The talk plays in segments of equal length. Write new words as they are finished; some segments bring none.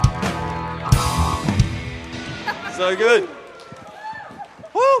So good.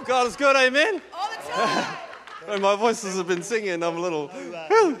 Woo, God is good, amen? All the time. And my voices have been singing, I'm a little,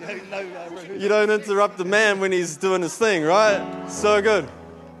 you don't interrupt the man when he's doing his thing, right? So good.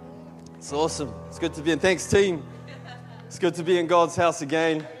 It's awesome. It's good to be in. Thanks, team. It's good to be in God's house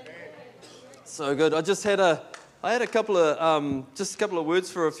again. So good. I had a couple of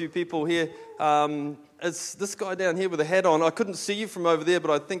words for a few people here. It's this guy down here with a hat on. I couldn't see you from over there, but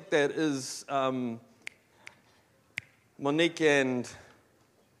I think that is Monique and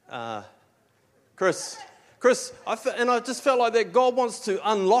Chris. Chris, I just felt like that God wants to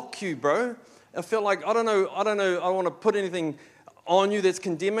unlock you, bro. I felt like, I don't know, I don't want to put anything on you that's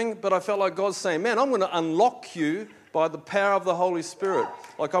condemning, but I felt like God's saying, man, I'm going to unlock you by the power of the Holy Spirit.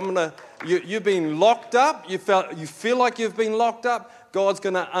 Like you've been locked up, you feel like you've been locked up, God's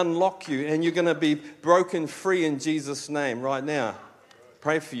going to unlock you and you're going to be broken free in Jesus' name right now.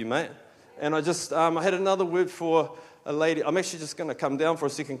 Pray for you, mate. And I had another word for a lady. I'm actually just going to come down for a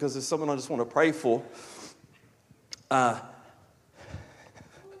second because there's someone I just want to pray for.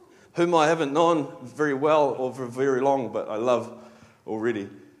 Whom I haven't known very well or for very long, but I love already.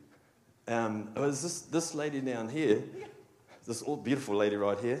 It was this lady down here, this beautiful lady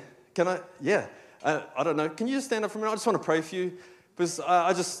right here. Can I? Yeah. I don't know. Can you just stand up for a minute? I just want to pray for you because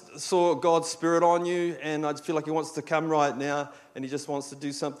I just saw God's Spirit on you, and I just feel like He wants to come right now, and He just wants to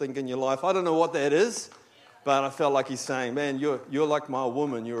do something in your life. I don't know what that is, but I felt like He's saying, "Man, you're like my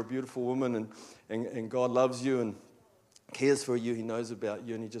woman. You're a beautiful woman, and God loves you and cares for you. He knows about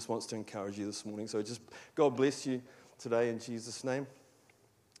you, and He just wants to encourage you this morning." So just God bless you today in Jesus' name.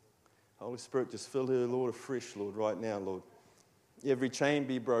 Holy Spirit, just fill her, Lord, afresh, Lord, right now, Lord. Every chain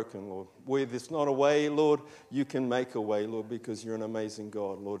be broken, Lord. Where there's not a way, Lord, you can make a way, Lord, because you're an amazing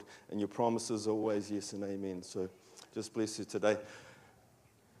God, Lord, and your promises are always yes and amen. So just bless you today.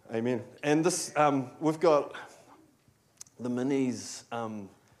 Amen. And this, we've got the minis.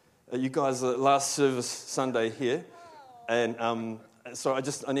 You guys, last service Sunday here, and so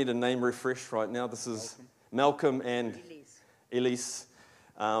I need a name refresh right now. This is Malcolm and Elise.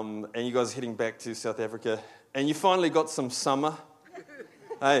 And you guys are heading back to South Africa. And you finally got some summer.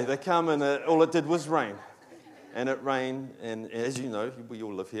 Hey, they come and all it did was rain. And it rained, and as you know, we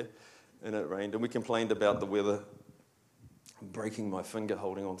all live here, and it rained. And we complained about the weather. I'm breaking my finger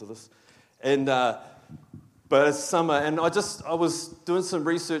holding onto this. And but it's summer, and I was doing some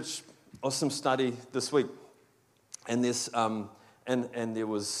research or some study this week. And there's I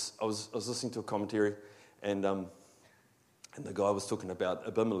was listening to a commentary, and the guy was talking about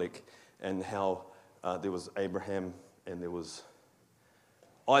Abimelech and how there was Abraham and there was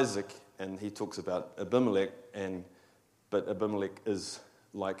Isaac, and he talks about Abimelech, but Abimelech is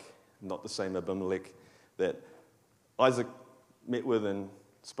like not the same Abimelech that Isaac met with and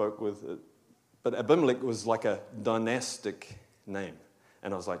spoke with. But Abimelech was like a dynastic name.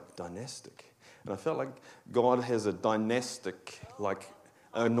 And I was like, dynastic? And I felt like God has a dynastic like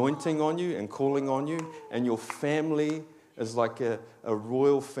anointing on you and calling on you, and your family is like a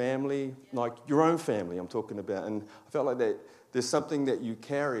royal family, like your own family I'm talking about. And I felt like that there's something that you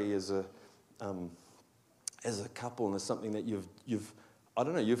carry as a couple, and there's something that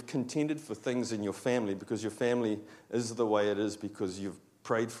you've contended for things in your family because your family is the way it is because you've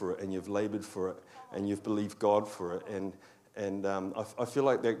prayed for it and you've labored for it and you've believed God for it. And I feel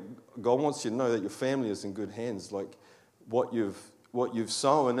like that God wants you to know that your family is in good hands. Like what you've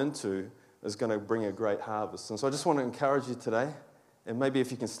sown into is going to bring a great harvest. And so I just want to encourage you today. And maybe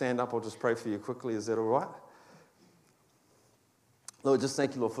if you can stand up, I'll just pray for you quickly. Is that all right? Lord, just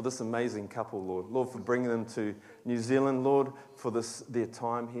thank you, Lord, for this amazing couple, Lord. Lord, for bringing them to New Zealand, Lord, for their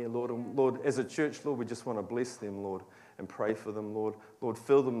time here, Lord. And Lord, as a church, Lord, we just want to bless them, Lord, and pray for them, Lord. Lord,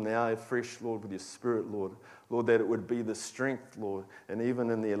 fill them now afresh, Lord, with your Spirit, Lord. Lord, that it would be the strength, Lord. And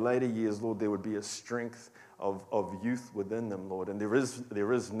even in their later years, Lord, there would be a strength of youth within them, Lord. And there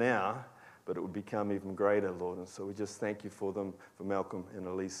is now, but it would become even greater, Lord. And so we just thank you for them, for Malcolm and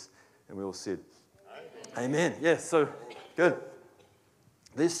Elise. And we all said, Amen. Yeah, so good.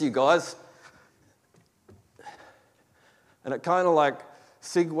 This, you guys. And it kind of like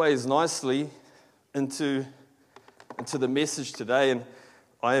segues nicely into the message today. And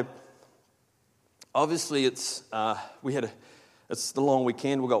obviously it's it's the long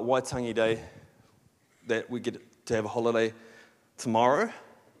weekend. We've got Waitangi Day that we get to have a holiday tomorrow.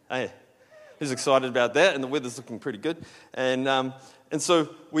 Hey. Who's excited about that? And the weather's looking pretty good. And so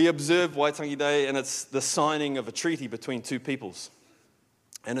we observe Waitangi Day, and it's the signing of a treaty between two peoples.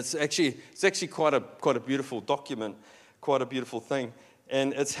 And it's actually quite a beautiful document, quite a beautiful thing.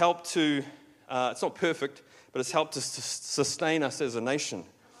 And it's helped to, it's not perfect, but it's helped to sustain us as a nation.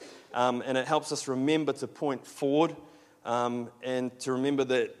 and it helps us remember to point forward and to remember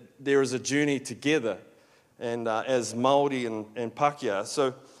that there is a journey together, and as Māori and Pākehā.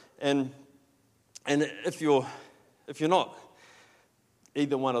 So, and if you're not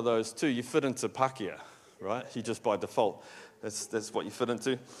either one of those two, you fit into Pākehā, right? You just by default. That's what you fit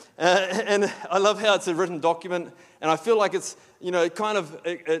into. And I love how it's a written document, and I feel like it's, kind of,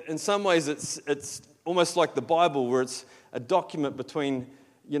 in some ways it's almost like the Bible, where it's a document between,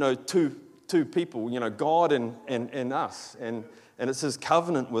 two people, God and us, and it's His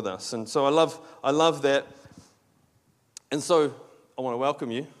covenant with us. And so I love that. And so I want to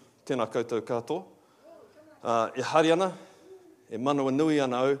welcome you. Tēnā koutou katoa. E hari ana, e manawa nui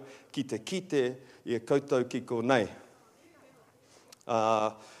ana au, ki te kite i e koutou ki ko nei.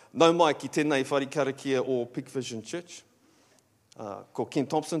 Nau mai ki tēnei wharikarakia o Peak Vision Church. Ko Ken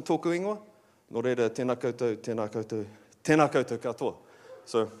Thompson tōku ingoa. Nō reira, tēnā koutou katoa.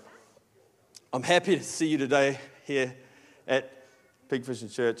 So, I'm happy to see you today here at Peak Vision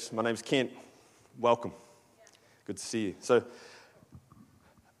Church. My name's Kent. Welcome. Good to see you. So,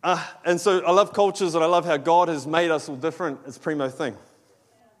 and so I love cultures, and I love how God has made us all different. It's a primo thing.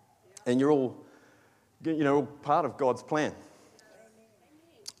 And you're all, all part of God's plan.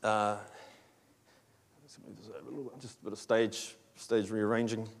 Just a bit of stage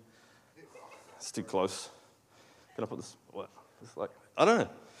rearranging. It's too close. Can I put this? What? It's like, I don't know.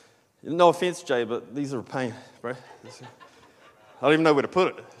 No offense, Jay, but these are a pain, bro. I don't even know where to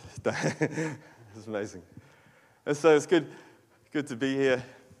put it. It's amazing. And so it's good to be here.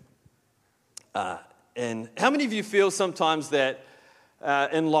 And how many of you feel sometimes that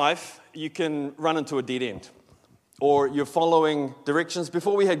in life you can run into a dead end? Or you're following directions.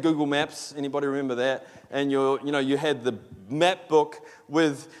 Before we had Google Maps, anybody remember that? And you had the map book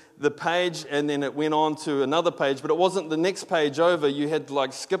with the page, and then it went on to another page, but it wasn't the next page over. You had to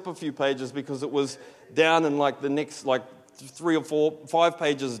skip a few pages because it was down in the next 3 or 4, 5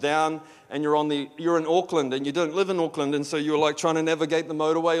 pages down, and you're in Auckland, and you don't live in Auckland, and so you were trying to navigate the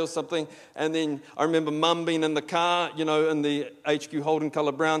motorway or something. And then I remember Mum being in the car, in the HQ Holden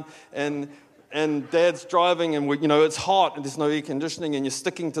colour brown, and Dad's driving, and it's hot, and there's no air conditioning, and you're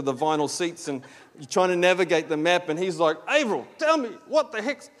sticking to the vinyl seats, and you're trying to navigate the map, and he's like, Avril, tell me, what the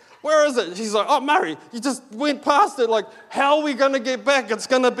heck's, where is it? She's like, oh, Murray, you just went past it. How are we going to get back? It's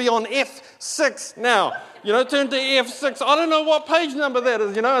going to be on F6 now. Turn to F6. I don't know what page number that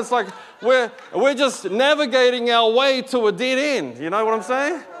is. It's like we're just navigating our way to a dead end. You know what I'm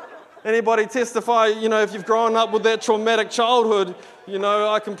saying? Anybody testify, if you've grown up with that traumatic childhood,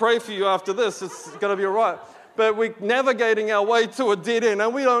 I can pray for you after this. It's going to be all right. But we're navigating our way to a dead end,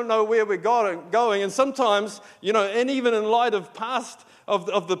 and we don't know where we're going. And sometimes, and even in light of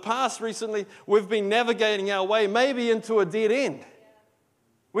the past recently, we've been navigating our way maybe into a dead end.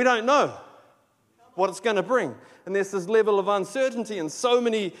 We don't know what it's going to bring. And there's this level of uncertainty in so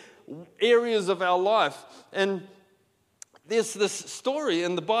many areas of our life. And there's this story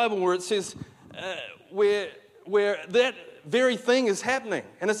in the Bible where it says where that very thing is happening.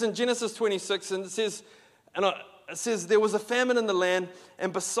 And it's in Genesis 26, and it says there was a famine in the land,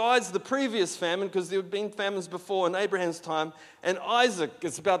 and besides the previous famine, because there had been famines before in Abraham's time, and Isaac,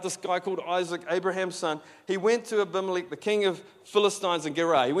 it's about this guy called Isaac, Abraham's son, he went to Abimelech, the king of Philistines in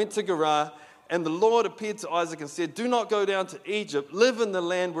Gerar. He went to Gerar, and the Lord appeared to Isaac and said, do not go down to Egypt, live in the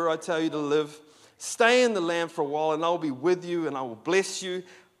land where I tell you to live, stay in the land for a while, and I will be with you, and I will bless you.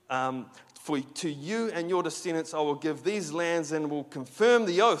 For to you and your descendants I will give these lands, and will confirm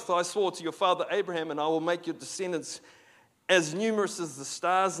the oath I swore to your father Abraham, and I will make your descendants as numerous as the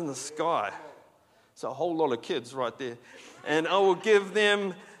stars in the sky. It's a whole lot of kids right there. And I will give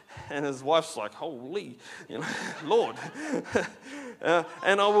them, and his wife's like, holy, Lord.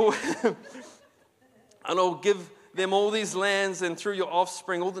 And I'll give them all these lands, and through your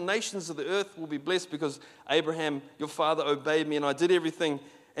offspring all the nations of the earth will be blessed, because Abraham, your father, obeyed me, and I did everything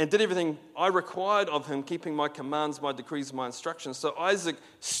I required of him, keeping my commands, my decrees, my instructions. So Isaac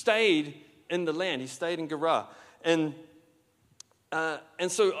stayed in the land. He stayed in Gerar. And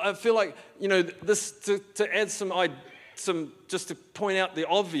so I feel like, this to add some just to point out the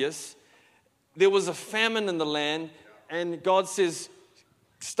obvious, there was a famine in the land, and God says,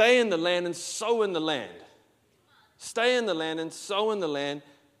 stay in the land and sow in the land. Stay in the land and sow in the land,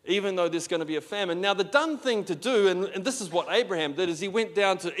 even though there's going to be a famine. Now, the done thing to do, and this is what Abraham did, is he went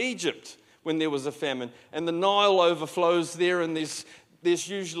down to Egypt when there was a famine. And the Nile overflows there, and there's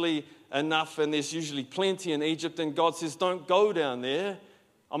usually enough, and there's usually plenty in Egypt. And God says, don't go down there.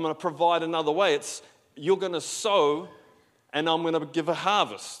 I'm going to provide another way. You're going to sow, and I'm going to give a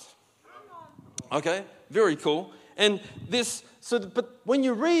harvest. Okay, very cool. And this but when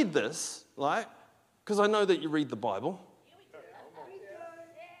you read this, like, because I know that you read the Bible,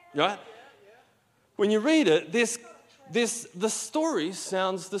 right? When you read it, the story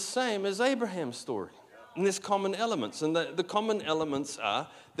sounds the same as Abraham's story. And there's common elements. And the common elements are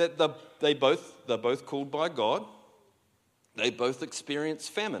that they're both called by God. They both experience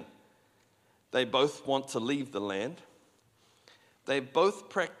famine. They both want to leave the land. They both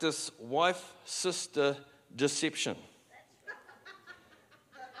practice wife-sister deception.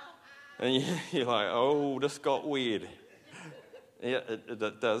 And you're like, oh, this got weird. Yeah,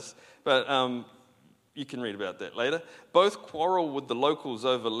 it does. But you can read about that later. Both quarrel with the locals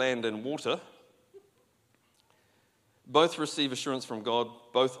over land and water. Both receive assurance from God.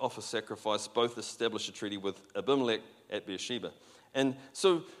 Both offer sacrifice. Both establish a treaty with Abimelech at Beersheba. And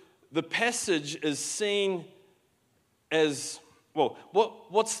so the passage is seen as, well,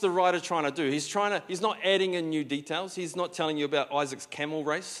 what's the writer trying to do? He's not adding in new details. He's not telling you about Isaac's camel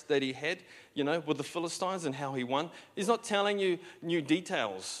race that he had, with the Philistines and how he won. He's not telling you new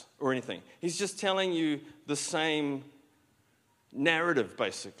details or anything. He's just telling you the same narrative,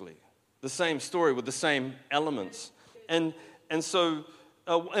 basically. The same story with the same elements. And so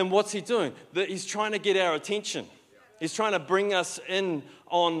what's he doing? He's trying to get our attention. He's trying to bring us in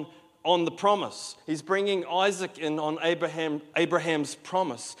on the promise. He's bringing Isaac in on Abraham's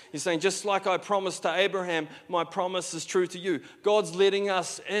promise. He's saying, just like I promised to Abraham, my promise is true to you. God's letting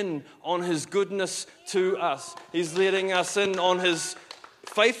us in on his goodness to us. He's letting us in on his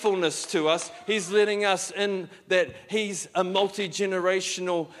faithfulness to us. He's letting us in that he's a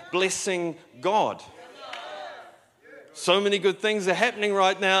multi-generational blessing God. So many good things are happening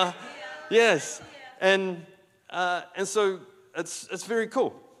right now. Yes. And so it's very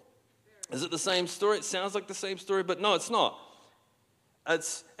cool. Is it the same story? It sounds like the same story, but no, it's not.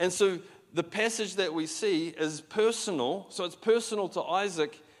 And so the passage that we see is personal. So it's personal to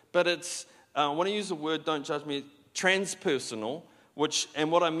Isaac, but it's, I want to use the word, don't judge me, transpersonal,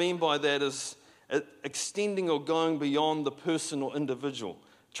 and what I mean by that is extending or going beyond the personal individual.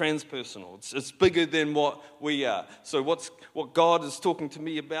 Transpersonal. It's bigger than what we are. So what God is talking to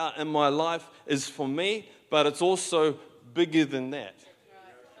me about in my life is for me, but it's also bigger than that.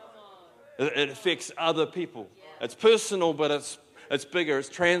 It affects other people. It's personal, but it's bigger. It's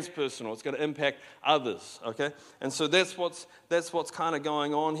transpersonal. It's going to impact others. Okay, and so that's what's kind of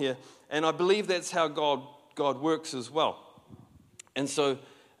going on here. And I believe that's how God works as well. And so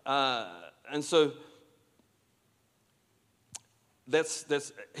that's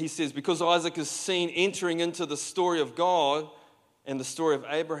he says, because Isaac is seen entering into the story of God and the story of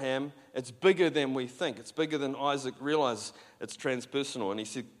Abraham, it's bigger than we think. It's bigger than Isaac realizes. It's transpersonal. And he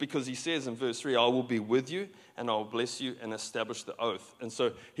said, because he says in verse 3, I will be with you and I will bless you and establish the oath. And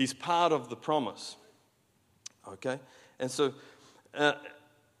so he's part of the promise. Okay? And so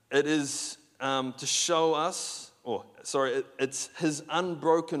it is to show us, it's his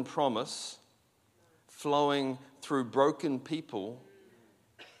unbroken promise flowing through broken people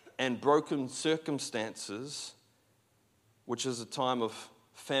and broken circumstances, which is a time of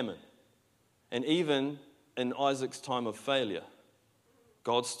famine. And even in Isaac's time of failure,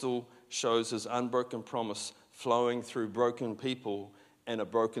 God still shows his unbroken promise flowing through broken people and a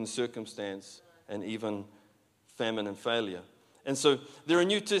broken circumstance and even famine and failure. And so there are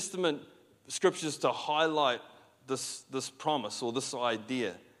New Testament scriptures to highlight this promise or this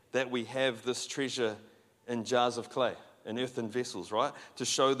idea that we have this treasure in jars of clay, in earthen vessels, right? To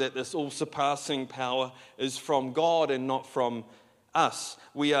show that this all-surpassing power is from God and not from us.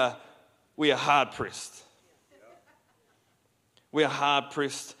 We are hard-pressed. We are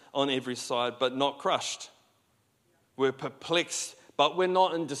hard-pressed on every side, but not crushed. We're perplexed, but we're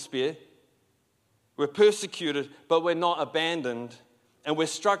not in despair. We're persecuted, but we're not abandoned. And we're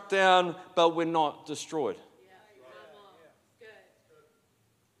struck down, but we're not destroyed.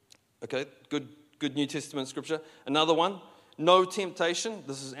 Okay, good New Testament scripture. Another one, no temptation.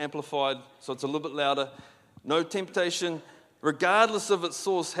 This is amplified, so it's a little bit louder. No temptation, regardless of its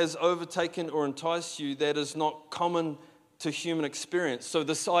source, has overtaken or enticed you that is not common to human experience. So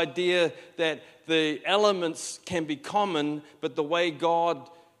this idea that the elements can be common, but the way God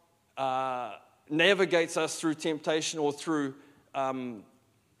navigates us through temptation or through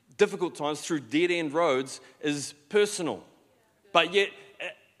difficult times, through dead-end roads, is personal. But yet,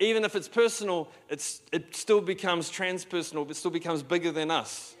 even if it's personal, it still becomes transpersonal. It still becomes bigger than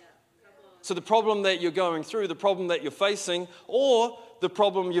us. So the problem that you're going through, the problem that you're facing, or the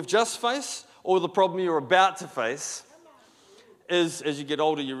problem you've just faced, or the problem you're about to face, is as you get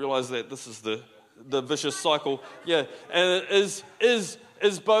older, you realize that this is the vicious cycle. Yeah, and it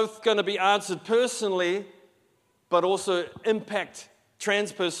is both going to be answered personally but also impact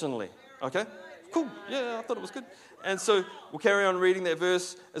transpersonally. Okay? Cool. Yeah, I thought it was good. And so we'll carry on reading that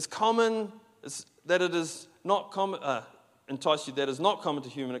verse. It's common, that it is not common, entice you, that is not common to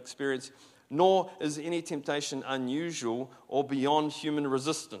human experience, nor is any temptation unusual or beyond human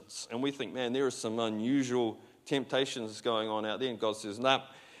resistance. And we think, man, there are some unusual temptations going on out there. And God says, no,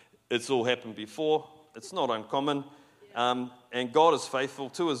 it's all happened before. It's not uncommon. And God is faithful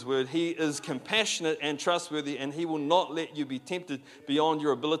to his word. He is compassionate and trustworthy, and he will not let you be tempted beyond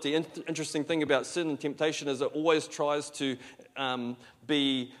your ability. Interesting thing about sin and temptation is it always tries to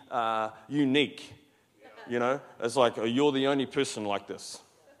be unique. You know, it's like, oh, you're the only person like this.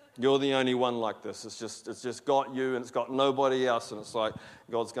 You're the only one like this. It's just got you, and it's got nobody else. And it's like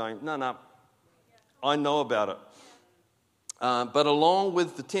God's going, no, I know about it. But along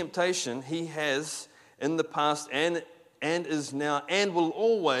with the temptation, he has in the past and is now and will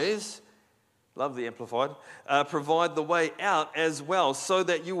always, love the Amplified, provide the way out as well, so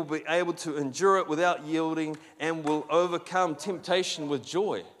that you will be able to endure it without yielding and will overcome temptation with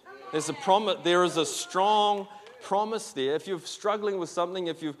joy. There's a promise. There is a strong promise there. If you're struggling with something,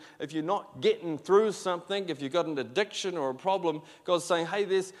 if you're not getting through something, if you've got an addiction or a problem, God's saying, hey,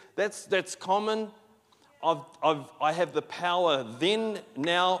 that's common. I have the power then,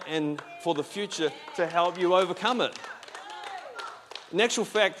 now, and for the future to help you overcome it. In actual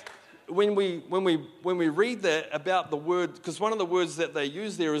fact, when we read that about the word, because one of the words that they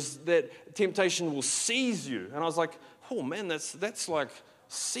use there is that temptation will seize you, and I was like, oh man, that's like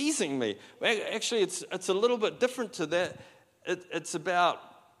seizing me. Actually, it's a little bit different to that. It's about,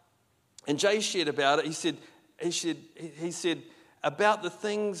 and Jay shared about it. He said about the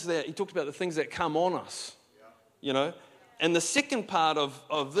things that he talked about, the things that come on us, you know. And the second part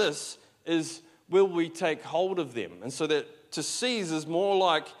of this is, will we take hold of them? And so that to seize is more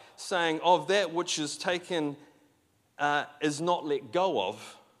like saying of that which is taken is not let go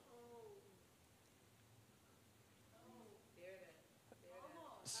of.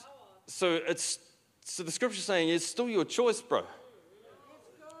 So the scripture's saying it's still your choice, bro.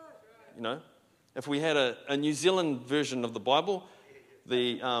 You know, if we had a New Zealand version of the Bible,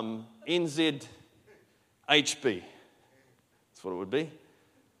 the NZHB, that's what it would be.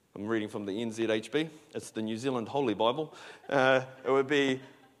 I'm reading from the NZHB. It's the New Zealand Holy Bible. It would be,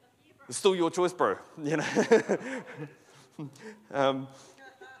 it's still your choice, bro. You know.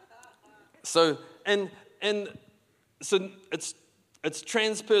 So it's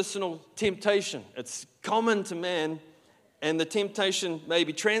transpersonal temptation. It's common to man, and the temptation may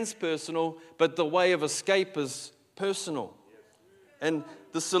be transpersonal, but the way of escape is personal. And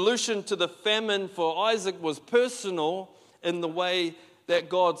the solution to the famine for Isaac was personal in the way that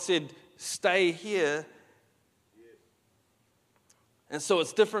God said, stay here. And so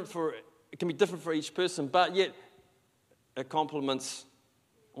it can be different for each person, but yet it complements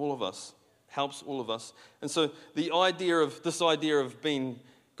all of us. Helps all of us. And so the idea of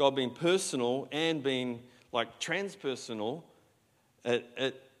God being personal and being like transpersonal,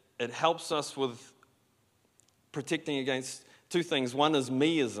 it helps us with protecting against two things. One is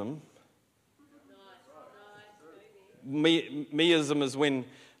meism. Meism is when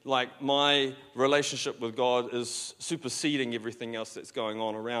like my relationship with God is superseding everything else that's going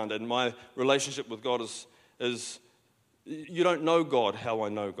on around, and my relationship with God is you don't know God how I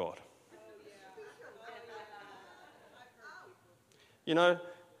know God. You know,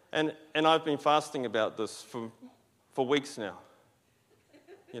 and I've been fasting about this for weeks now.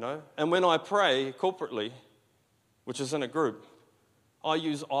 You know, and when I pray corporately, which is in a group, I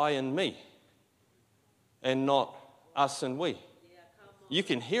use I and me, and not us and we. You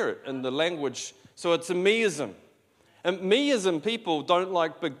can hear it in the language. So it's a meism. And meism people don't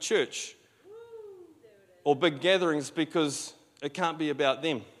like big church or big gatherings because it can't be about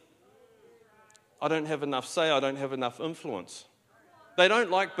them. I don't have enough say. I don't have enough influence. They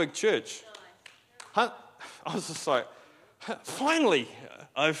don't like big church. I was just like, finally,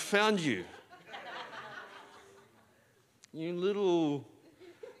 I've found you. You little,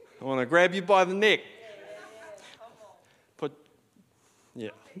 I want to grab you by the neck.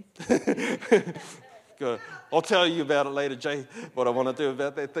 Good. I'll tell you about it later, Jay, what I want to do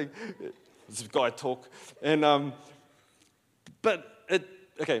about that thing. It's guy talk. And,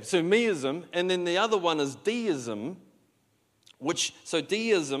 so meism, and then the other one is deism, so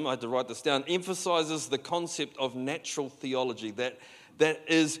deism, I had to write this down, emphasizes the concept of natural theology, that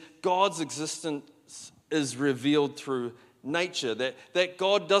is God's existence is revealed through nature, that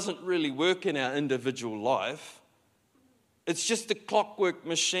God doesn't really work in our individual life. It's just a clockwork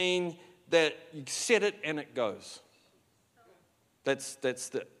machine that you set it and it goes. That's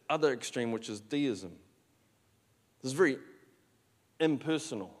the other extreme, which is deism. It's very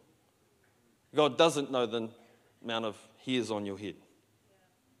impersonal. God doesn't know the amount of hairs on your head.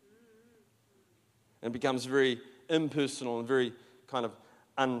 It becomes very impersonal and very kind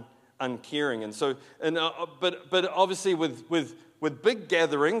of uncaring. And so, but obviously with big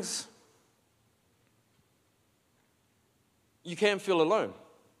gatherings, you can feel alone.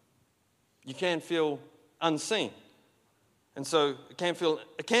 You can feel unseen. And so it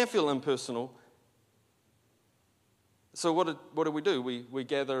can feel impersonal. So what do we do? We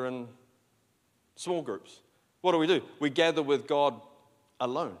gather in small groups. What do? We gather with God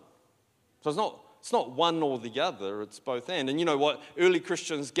alone. So it's not one or the other, it's both and. And you know what? Early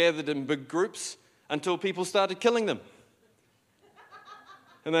Christians gathered in big groups until people started killing them.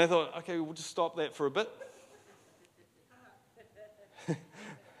 And they thought, okay, we'll just stop that for a bit.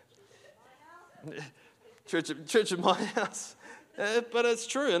 Church at my house. But it's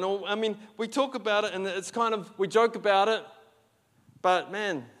true. And I mean, we talk about it and it's kind of, we joke about it. But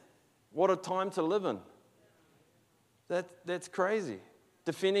man, what a time to live in. That's crazy.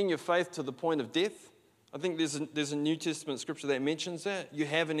 Defending your faith to the point of death. I think there's a New Testament scripture that mentions that. You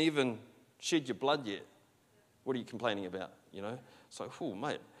haven't even shed your blood yet. What are you complaining about? You know? So,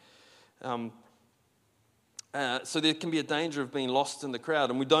 mate. So there can be a danger of being lost in the crowd,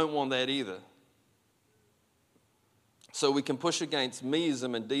 and we don't want that either. So we can push against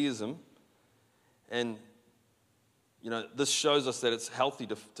meism and deism, and you know this shows us that it's healthy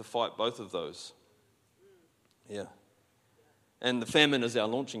to fight both of those. Yeah. And the famine is our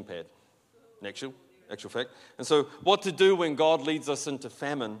launching pad, in actual fact. And so what to do when God leads us into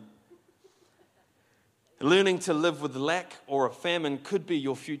famine? Learning to live with lack or a famine could be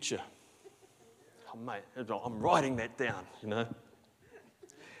your future. Oh, mate, I'm writing that down, you know.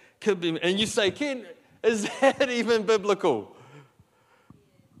 Could be, and you say, Ken, is that even biblical?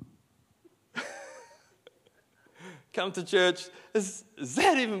 Come to church, is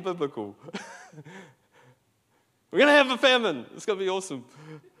that even biblical? We're going to have a famine. It's going to be awesome.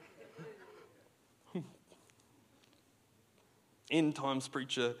 End times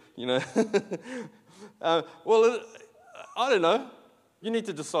preacher, you know. Well, I don't know. You need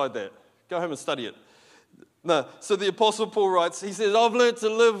to decide that. Go home and study it. No. So the Apostle Paul writes, he says, I've learned to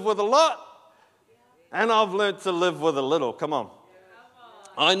live with a lot and I've learned to live with a little. Come on.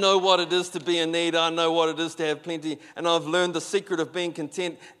 I know what it is to be in need. I know what it is to have plenty. And I've learned the secret of being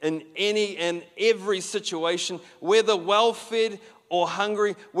content in any and every situation, whether well-fed or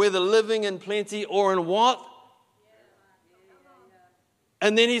hungry, whether living in plenty or in what?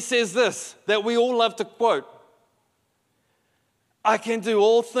 And then he says this, that we all love to quote. I can do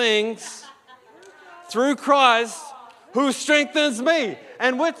all things through Christ who strengthens me.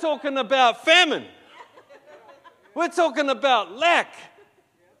 And we're talking about famine. We're talking about lack.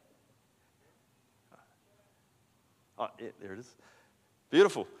 Oh, yeah, there it is.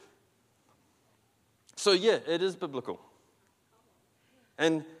 Beautiful. So, yeah, it is biblical.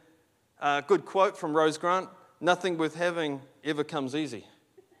 And a good quote from Rose Grant, nothing worth having ever comes easy.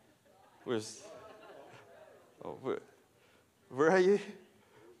 Where are you?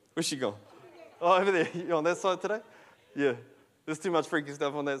 Where's she gone? Oh, over there. You on that side today? Yeah. There's too much freaky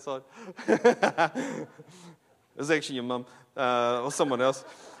stuff on that side. It's actually your mum or someone else.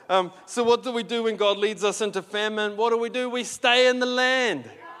 So what do we do when God leads us into famine? What do? We stay in the land.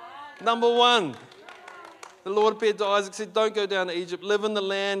 Number one. The Lord appeared to Isaac, said, don't go down to Egypt. Live in the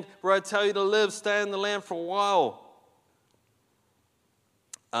land where I tell you to live. Stay in the land for a while.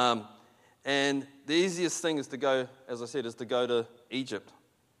 And the easiest thing is to go, as I said, is to go to Egypt.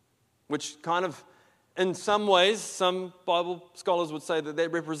 Which kind of, in some ways, some Bible scholars would say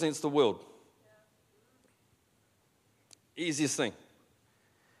that represents the world. Easiest thing.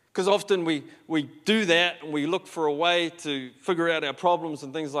 Because often we do that and we look for a way to figure out our problems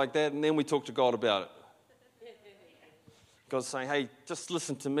and things like that, and then we talk to God about it. God's saying, hey, just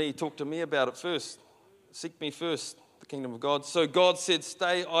listen to me, talk to me about it first. Seek me first, the kingdom of God. So God said,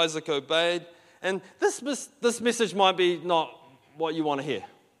 stay. Isaac obeyed. And this message might be not what you want to hear.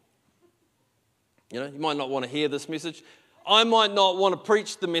 You know, you might not want to hear this message. I might not want to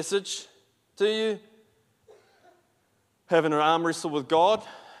preach the message to you. Having an arm wrestle with God.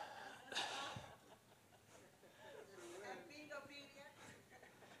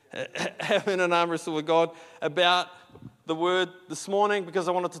 Having an arm wrestle with God about the word this morning because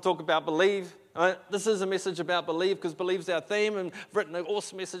I wanted to talk about believe. This is a message about believe because believe's our theme, and I've written an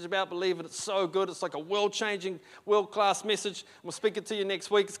awesome message about believe, and it's so good. It's like a world-changing, world-class message. We'll speak it to you next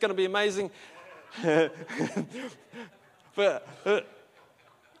week. It's going to be amazing. But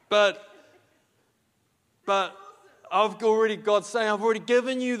God's saying, I've already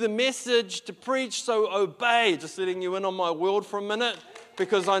given you the message to preach, so obey. Just letting you in on my world for a minute,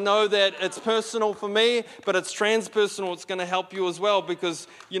 because I know that it's personal for me, but it's transpersonal. It's going to help you as well, because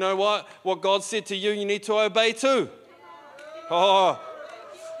you know what? What God said to you, you need to obey too. Oh,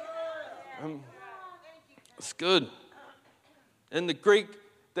 it's good. In the Greek,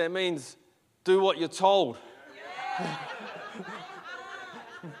 that means do what you're told.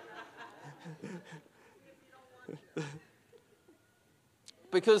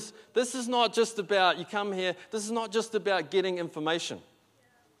 Because this is not just about, you come here, this is not just about getting information.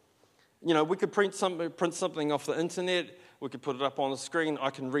 You know, we could print something off the internet, we could put it up on the screen, I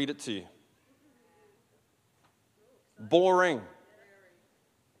can read it to you. Boring.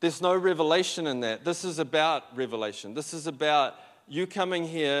 There's no revelation in that. This is about revelation. This is about you coming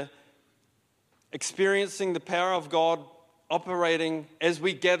here, experiencing the power of God, operating as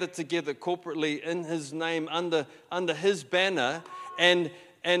we gather together corporately in His name, under His banner. And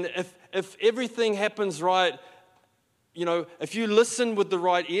if everything happens right, you know, if you listen with the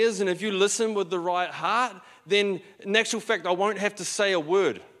right ears and if you listen with the right heart, then in actual fact, I won't have to say a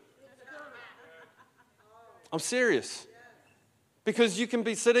word. I'm serious. Because you can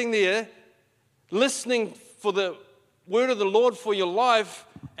be sitting there listening for the word of the Lord for your life,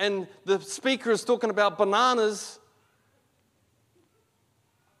 and the speaker is talking about bananas,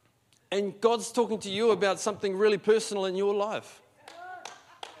 and God's talking to you about something really personal in your life.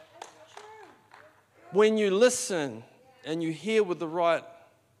 When you listen and you hear with the right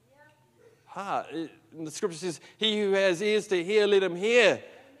heart, the scripture says, he who has ears to hear, let him hear.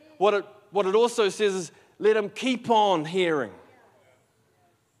 What it also says is, let him keep on hearing.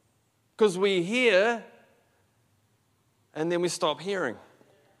 Because we hear and then we stop hearing.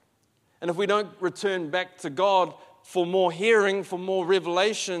 And if we don't return back to God for more hearing, for more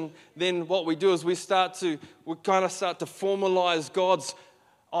revelation, then what we do is we kind of start to formalize God's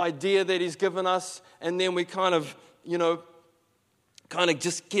idea that He's given us, and then we kind of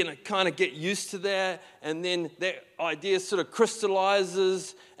get used to that, and then that idea sort of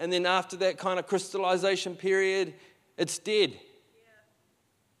crystallizes, and then after that kind of crystallization period, it's dead.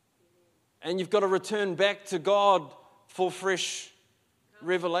 And you've got to return back to God for fresh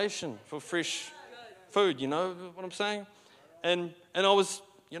revelation, for fresh food, you know what I'm saying? And I was,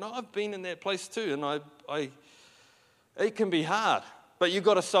 I've been in that place too, and it can be hard, but you've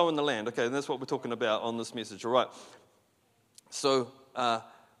got to sow in the land. Okay, and that's what we're talking about on this message, all right? So let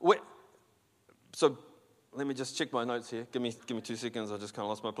me just check my notes here. Give me 2 seconds. I just kind of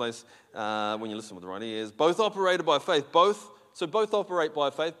lost my place. When you listen with the right ears, both operated by faith. Both operate by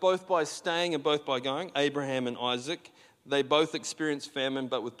faith, both by staying and both by going. Abraham and Isaac, they both experienced famine,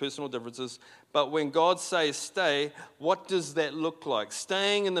 but with personal differences. But when God says stay, what does that look like?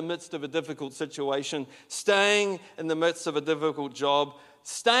 Staying in the midst of a difficult situation, staying in the midst of a difficult job,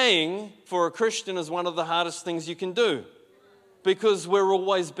 staying for a Christian is one of the hardest things you can do, because we're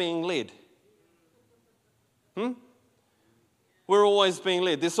always being led. We're always being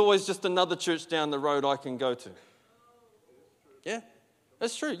led. There's always just another church down the road I can go to. Yeah,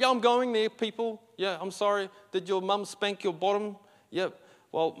 that's true. Yeah, I'm going there, people. Yeah, I'm sorry. Did your mum spank your bottom? Yep.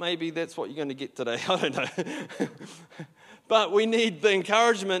 Well, maybe that's what you're going to get today. I don't know. But we need the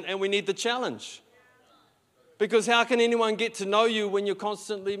encouragement and we need the challenge. Because how can anyone get to know you when we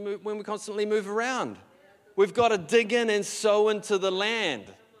constantly move around? We've got to dig in and sow into the land.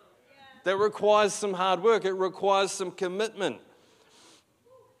 That requires some hard work. It requires some commitment.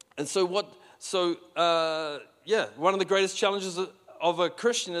 And one of the greatest challenges of a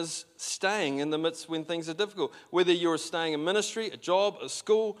Christian is staying in the midst when things are difficult. Whether you're staying in ministry, a job, a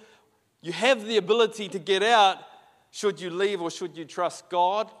school, you have the ability to get out. Should you leave or should you trust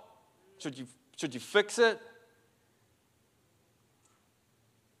God? Should you fix it?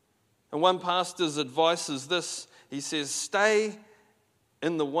 And one pastor's advice is this. He says, stay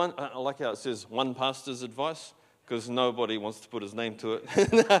in the one. I like how it says one pastor's advice, because nobody wants to put his name to it.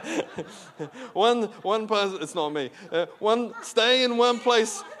 one pastor, it's not me. Stay in one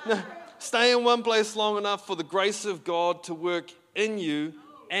place long enough for the grace of God to work in you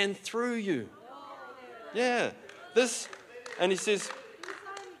and through you. Yeah. And he says,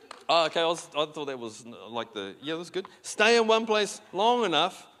 oh, okay, I thought that was that's good. Stay in one place long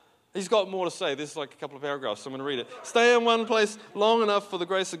enough. He's got more to say. There's like a couple of paragraphs, so I'm going to read it. Stay in one place long enough for the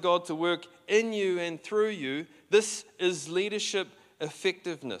grace of God to work in you and through you. This is leadership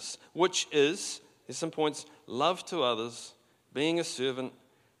effectiveness, which is, here's some points, love to others, being a servant,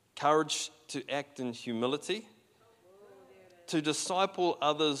 courage to act in humility, to disciple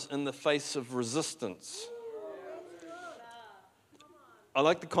others in the face of resistance. I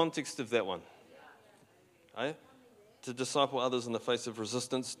like the context of that one. to disciple others in the face of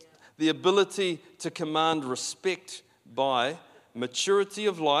resistance. The ability to command respect by maturity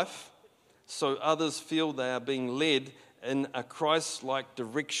of life so others feel they are being led in a Christ-like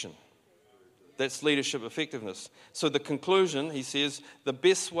direction. That's leadership effectiveness. So the conclusion, he says, the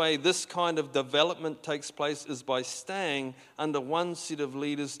best way this kind of development takes place is by staying under one set of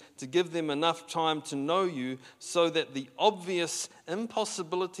leaders to give them enough time to know you so that the obvious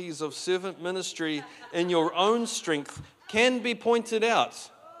impossibilities of servant ministry in your own strength can be pointed out.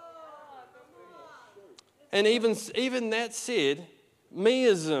 And even that said,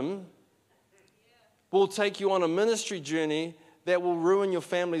 meism will take you on a ministry journey that will ruin your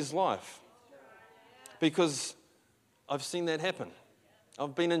family's life. Because I've seen that happen.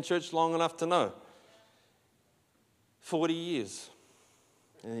 I've been in church long enough to know. 40 years.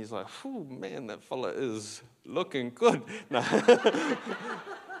 And he's like, "Whew, man, that fella is looking good." No.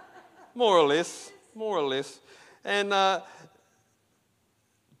 More or less. And,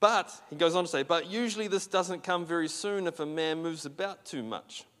 but, he goes on to say, but usually this doesn't come very soon if a man moves about too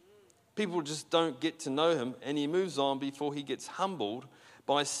much. People just don't get to know him, and he moves on before he gets humbled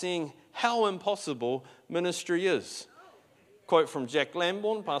by seeing how impossible ministry is. Quote from Jack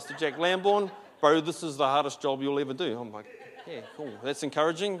Lamborn, Pastor Jack Lamborn, "Bro, this is the hardest job you'll ever do." I'm like, yeah, cool, that's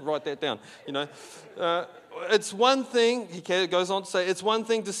encouraging, write that down. It's one thing, he goes on to say, it's one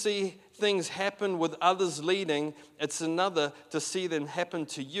thing to see things happen with others leading, it's another to see them happen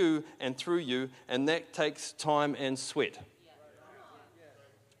to you and through you, and that takes time and sweat.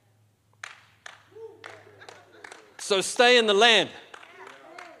 So stay in the land.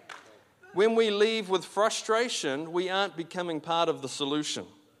 When we leave with frustration, we aren't becoming part of the solution.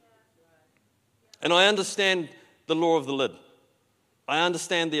 And I understand the law of the lid. I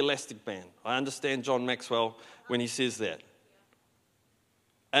understand the elastic band. I understand John Maxwell when he says that.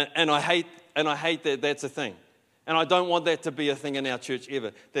 And I hate that that's a thing. And I don't want that to be a thing in our church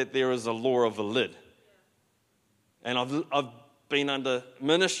ever, that there is a law of the lid. And I've been under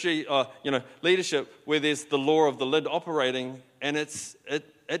ministry, leadership where there's the law of the lid operating, and it's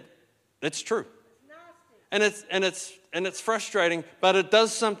true. And it's frustrating, but it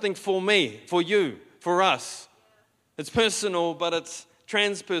does something for me, for you, for us. It's personal, but it's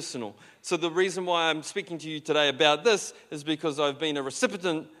transpersonal. So the reason why I'm speaking to you today about this is because I've been a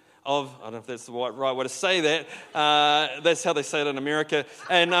recipient of, I don't know if that's the right way to say that, that's how they say it in America.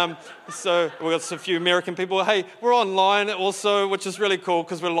 And so we've got a few American people. Hey, we're online also, which is really cool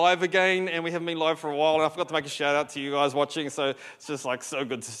because we're live again, and we haven't been live for a while. And I forgot to make a shout out to you guys watching, so it's just like so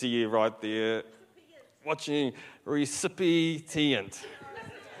good to see you right there watching. Recipient.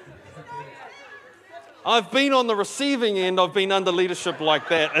 I've been on the receiving end. I've been under leadership like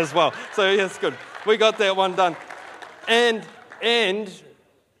that as well. So yeah, it's good. We got that one done. And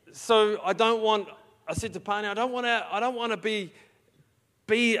so I said to Pani, I don't want to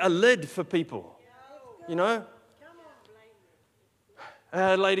be a lid for people. You know?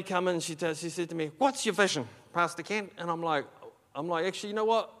 A lady come in, she said to me, "What's your vision, Pastor Kent?" And I'm like, actually, you know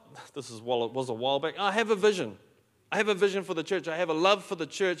what? This was a while back. I have a vision. I have a vision for the church. I have a love for the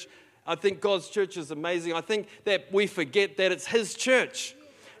church. I think God's church is amazing. I think that we forget that it's His church.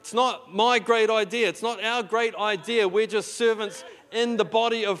 It's not my great idea. It's not our great idea. We're just servants in the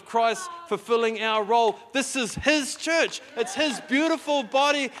body of Christ fulfilling our role. This is His church. It's His beautiful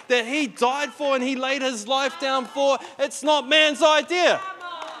body that He died for and He laid His life down for. It's not man's idea.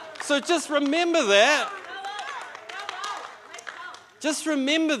 So just remember that. Just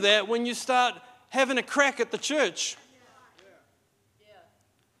remember that when you start having a crack at the church.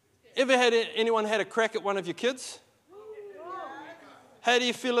 Ever had anyone had a crack at one of your kids? How do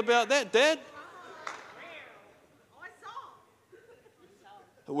you feel about that, Dad?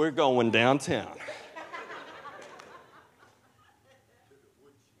 We're going downtown.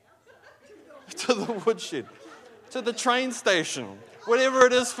 To the woodshed. To the train station. Whatever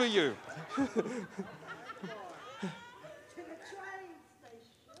it is for you.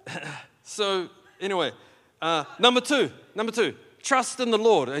 So, anyway, number two. Trust in the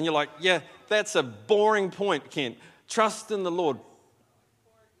Lord. And you're like, yeah, that's a boring point, Kent. Trust in the Lord.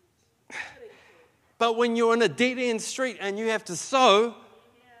 But when you're in a dead-end street and you have to sow,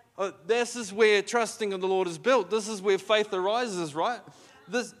 this is where trusting in the Lord is built. This is where faith arises, right?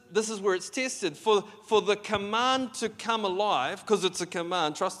 This is where it's tested. For the command to come alive, because it's a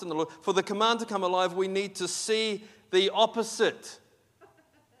command, trust in the Lord. For the command to come alive, we need to see the opposite.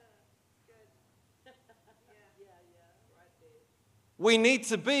 We need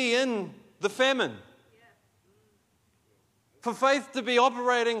to be in the famine. For faith to be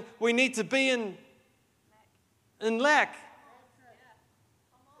operating, we need to be in lack.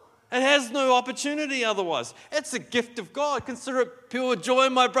 It has no opportunity otherwise. It's a gift of God. Consider it pure joy,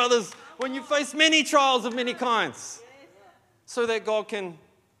 my brothers, when you face many trials of many kinds, so that God can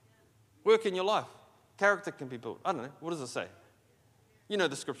work in your life. Character can be built. I don't know. What does it say? You know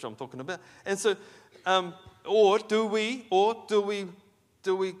the scripture I'm talking about. And so, or do we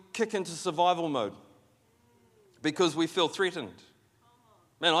kick into survival mode because we feel threatened?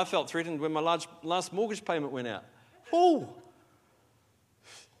 Man, I felt threatened when my last mortgage payment went out. Oh,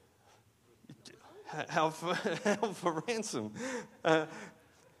 how for ransom?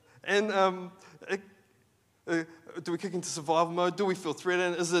 Do we kick into survival mode? Do we feel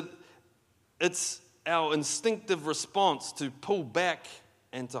threatened? It's our instinctive response to pull back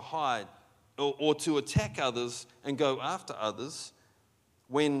and to hide, or to attack others and go after others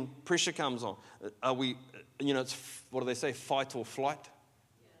when pressure comes on. Are we? It's, what do they say? Fight or flight.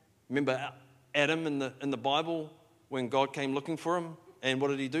 Remember Adam in the Bible when God came looking for him, and what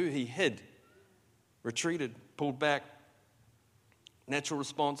did he do? He hid, retreated, pulled back. Natural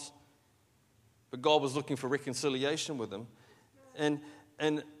response. But God was looking for reconciliation with him, and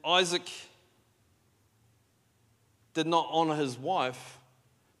Isaac did not honor his wife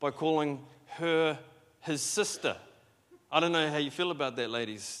by calling her his sister. I don't know how you feel about that,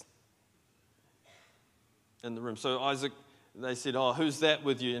 ladies, in the room. So Isaac, they said, "Oh, who's that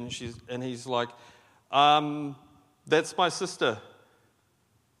with you?" And he's like, "That's my sister."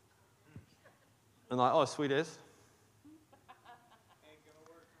 And like, "Oh, sweet as."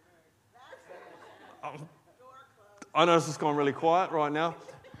 I know this is going really quiet right now.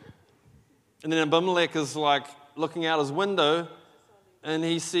 And then Abimelech is like looking out his window, and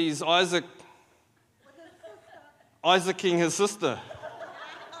he sees Isaacing his sister.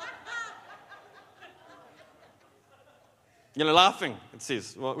 Laughing, it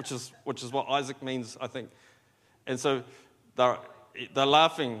says, which is what Isaac means, I think. And so they're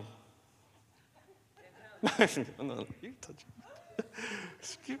laughing. No, you touch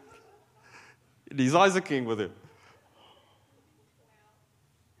it. And he's Isaacing with him.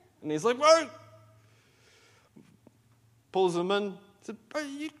 And he's like, "Whoa!" Pulls him in. Said, "Bro,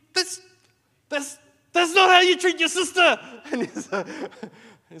 that's not how you treat your sister." And he's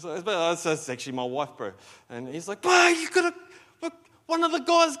like, "That's actually my wife, bro." And he's like, "Bro, you could have, look, one of the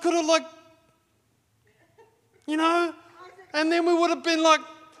guys could have and then we would have been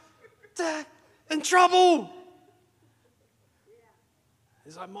in trouble."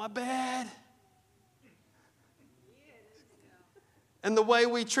 He's like, "My bad." And the way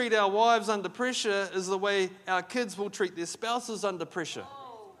we treat our wives under pressure is the way our kids will treat their spouses under pressure.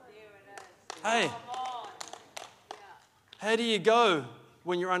 Hey, how do you go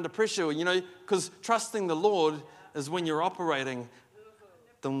when you're under pressure? Because trusting the Lord is when you're operating.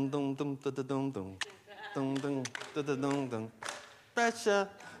 Dum dum dum dum dum dum dum dum dum dum. Pressure.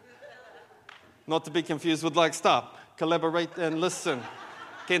 Not to be confused with stop, collaborate and listen.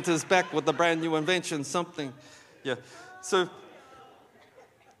 Kent is back with a brand new invention, something. Yeah. So.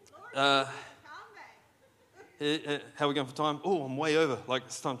 How are we going for time? Oh, I'm way over.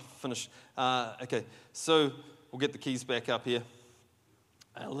 It's time to finish. Okay, so we'll get the keys back up here.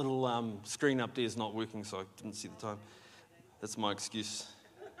 Our little screen up there is not working, so I didn't see the time. That's my excuse.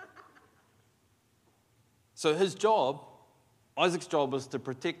 So Isaac's job was to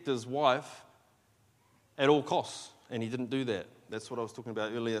protect his wife at all costs, and he didn't do that. That's what I was talking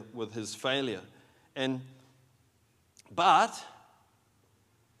about earlier with his failure. But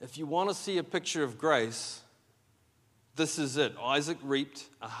if you want to see a picture of grace, this is it. Isaac reaped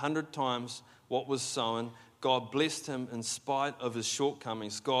 100 times what was sown. God blessed him in spite of his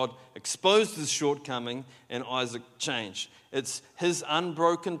shortcomings. God exposed his shortcoming, and Isaac changed. It's his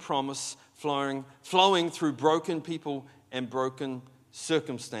unbroken promise flowing through broken people and broken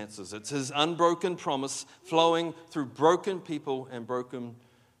circumstances. It's his unbroken promise flowing through broken people and broken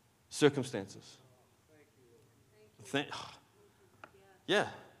circumstances. Yeah.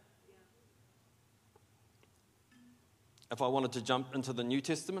 If I wanted to jump into the New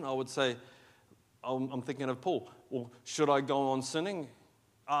Testament, I would say, I'm thinking of Paul. Well, should I go on sinning?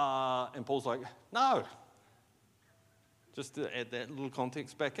 And Paul's like, no. Just to add that little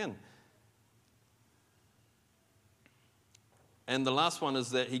context back in. And the last one is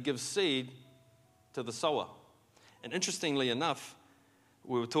that he gives seed to the sower. And interestingly enough,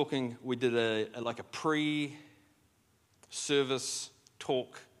 we did a pre-service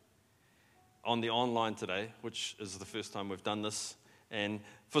talk on the online today, which is the first time we've done this. And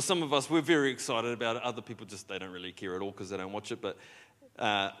for some of us, we're very excited about it. Other people they don't really care at all because they don't watch it. But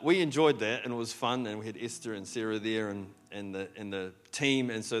we enjoyed that, and it was fun. And we had Esther and Sarah there and the team.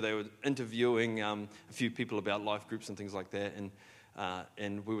 And so they were interviewing a few people about life groups and things like that. And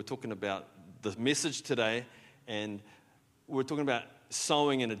and we were talking about the message today, and we were talking about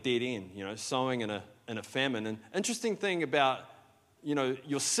sowing in a dead end, sowing in a famine. And interesting thing about,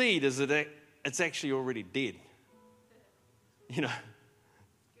 your seed is that it's actually already dead.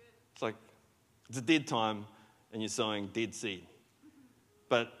 It's like it's a dead time and you're sowing dead seed.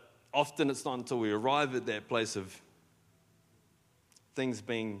 But often it's not until we arrive at that place of things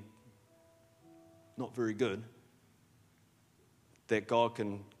being not very good that God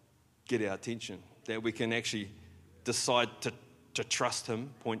can get our attention, that we can actually decide to trust Him,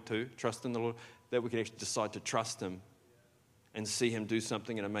 point two, trust in the Lord, that we can actually decide to trust Him and see Him do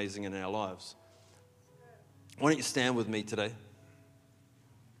something amazing in our lives. Why don't you stand with me today?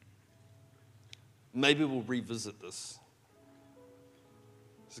 Maybe we'll revisit this.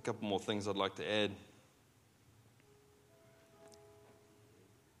 There's a couple more things I'd like to add.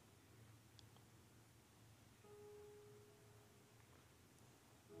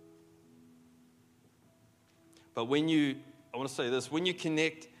 But I want to say this, when you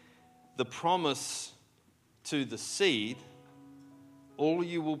connect the promise to the seed, all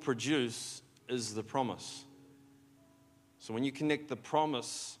you will produce is the promise. So when you connect the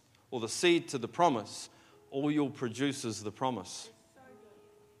promise or the seed to the promise, all you'll produce is the promise.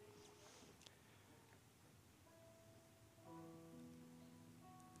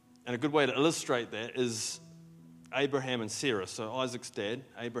 And a good way to illustrate that is Abraham and Sarah. So Isaac's dad,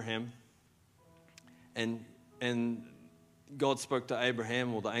 Abraham, and God spoke to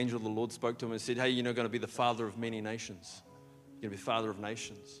Abraham, or the angel of the Lord spoke to him and said, hey, you're going to be the father of many nations. You're going to be father of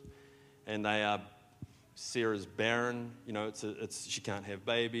nations. And Sarah's barren, she can't have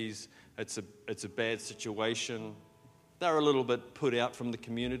babies. It's a bad situation. They're a little bit put out from the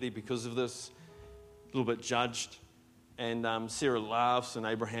community because of this, a little bit judged. And Sarah laughs and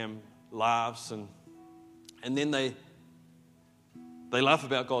Abraham laughs, and then they laugh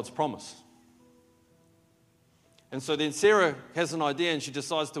about God's promise. And so then Sarah has an idea and she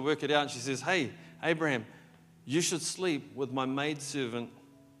decides to work it out, and she says, hey, Abraham, you should sleep with my maidservant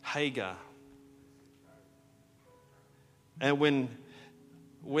Hagar. And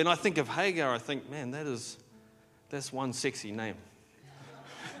when I think of Hagar, I think, man, that's one sexy name.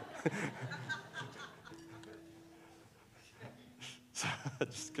 So I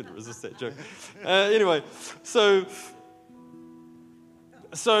just couldn't resist that joke. Anyway, so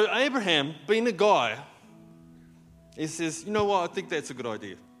Abraham, being a guy, he says, you know what, I think that's a good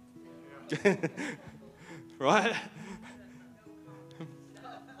idea. Right?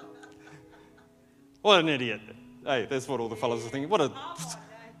 What an idiot. Hey, that's what all the fellas are thinking. What an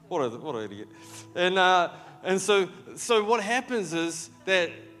idiot. And so what happens is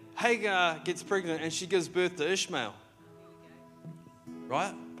that Hagar gets pregnant and she gives birth to Ishmael.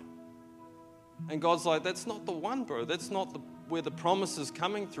 Right? And God's like, that's not the one, bro. That's not where the promise is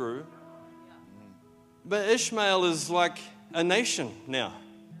coming through. But Ishmael is like a nation now.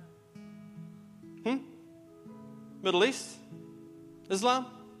 Middle East? Islam?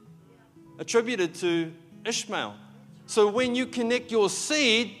 Attributed to Ishmael. So when you connect your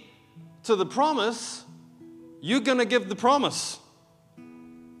seed to the promise, you're going to give the promise.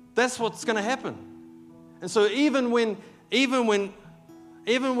 That's what's going to happen. And so even when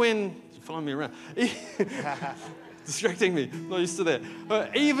following me around, distracting me, not used to that.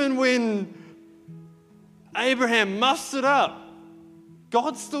 But even when Abraham mussed it up,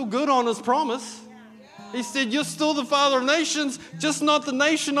 God's still good on His promise. He said, you're still the father of nations, just not the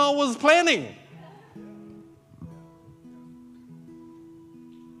nation I was planning.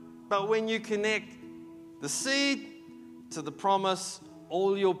 But when you connect the seed to the promise,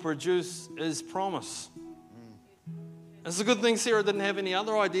 all you'll produce is promise. It's a good thing Sarah didn't have any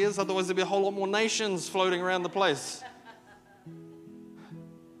other ideas, otherwise there'd be a whole lot more nations floating around the place.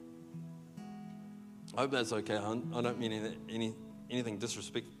 I hope that's okay. I don't mean anything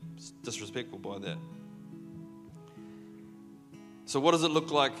disrespectful by that. So what does it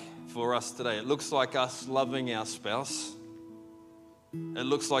look like for us today? It looks like us loving our spouse. It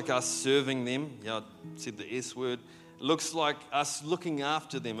looks like us serving them. Yeah, I said the S word. It looks like us looking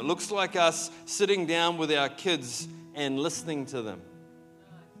after them. It looks like us sitting down with our kids and listening to them.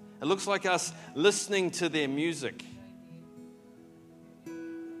 It looks like us listening to their music.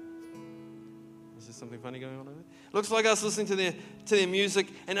 Is there something funny going on over there? It looks like us listening to their music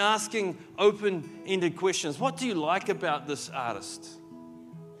and asking open-ended questions. What do you like about this artist?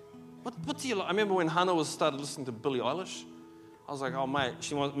 What do you like? I remember when Hannah started listening to Billie Eilish. I was like, oh, mate,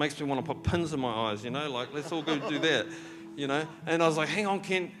 she makes me want to put pins in my eyes, like, let's all go do that, And I was like, hang on,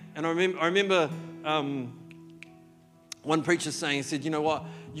 Ken. And I remember one preacher saying, he said, you know what,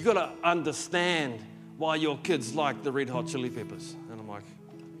 you got to understand why your kids like the Red Hot Chili Peppers. And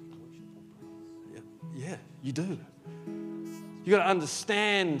Yeah, you do. You got to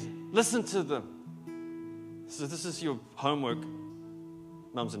understand, listen to them. So this is your homework,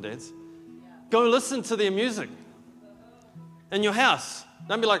 mums and dads. Go listen to their music in your house.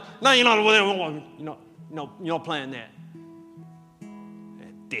 Don't be like, no, you're not playing that.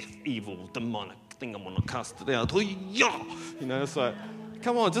 That death, evil, demonic thing, I'm going to cast it out. You know, it's like,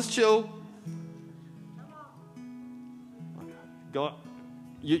 come on, just chill. God,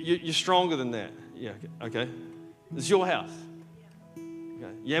 you're stronger than that. Yeah, okay. It's your house.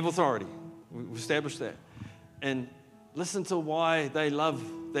 Okay. You have authority. We've established that. And listen to why they love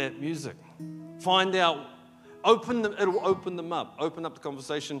that music. Find out. It'll open them up. Open up the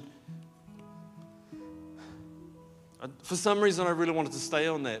conversation. For some reason, I really wanted to stay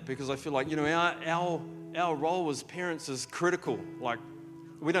on that because I feel like, our role as parents is critical. Like,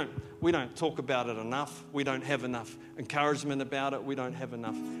 we don't talk about it enough. We don't have enough encouragement about it. We don't have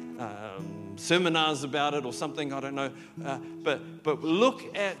enough seminars about it or something. I don't know. But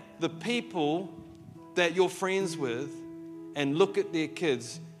look at the people that you're friends with and look at their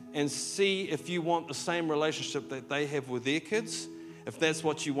kids and see if you want the same relationship that they have with their kids, if that's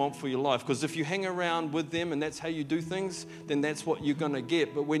what you want for your life. Because if you hang around with them and that's how you do things, then that's what you're going to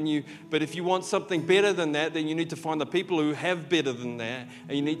get. But if you want something better than that, then you need to find the people who have better than that,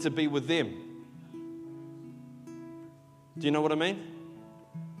 and you need to be with them. Do you know what I mean?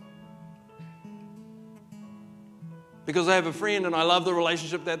 Because I have a friend and I love the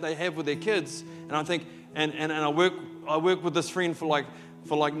relationship that they have with their kids, and I think, and I work with this friend for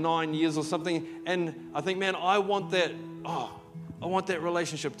like 9 years or something, and I think, man, I want that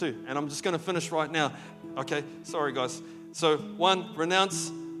relationship too. And I'm just going to finish right now. Okay, sorry guys. So 1,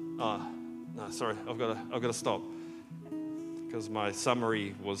 renounce. Oh, no, sorry, I've got to stop because my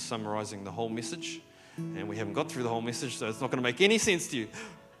summary was summarizing the whole message, and we haven't got through the whole message, so it's not going to make any sense to you.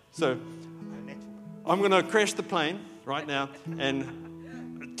 So I'm going to crash the plane right now,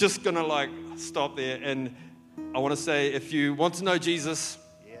 and just going to stop there. And I want to say, if you want to know Jesus,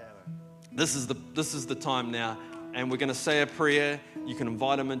 this is the time now. And we're going to say a prayer. You can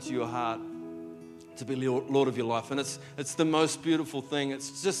invite him into your heart to be Lord of your life. And it's the most beautiful thing.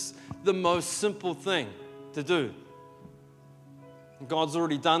 It's just the most simple thing to do. God's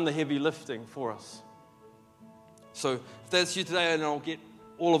already done the heavy lifting for us. So if that's you today, and I'll get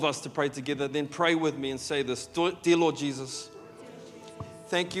all of us to pray together, then pray with me and say this. Dear Lord Jesus,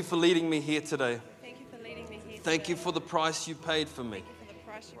 thank you for leading me here today. Thank you for the price you paid for me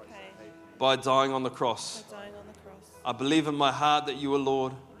by dying on the cross. I believe in my heart that you are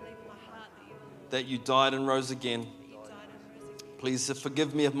Lord, that you died and rose again. Please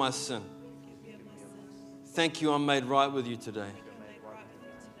forgive me of my sin. Thank you, I'm made right with you today.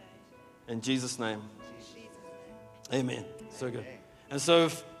 In Jesus' name, amen. So good. And so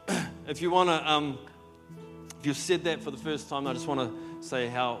if you want to, if you've said that for the first time, I just want to say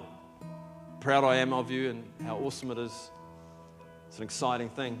how proud I am of you and how awesome it is. It's an exciting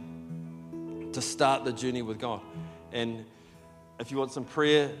thing to start the journey with God. And if you want some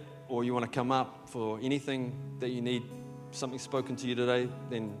prayer or you want to come up for anything that you need, something spoken to you today,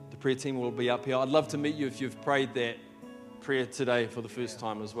 then the prayer team will be up here. I'd love to meet you if you've prayed that prayer today for the first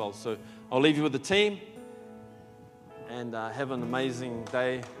time as well. So I'll leave you with the team, and have an amazing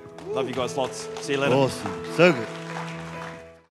day. Love you guys lots. See you later. Awesome. So good.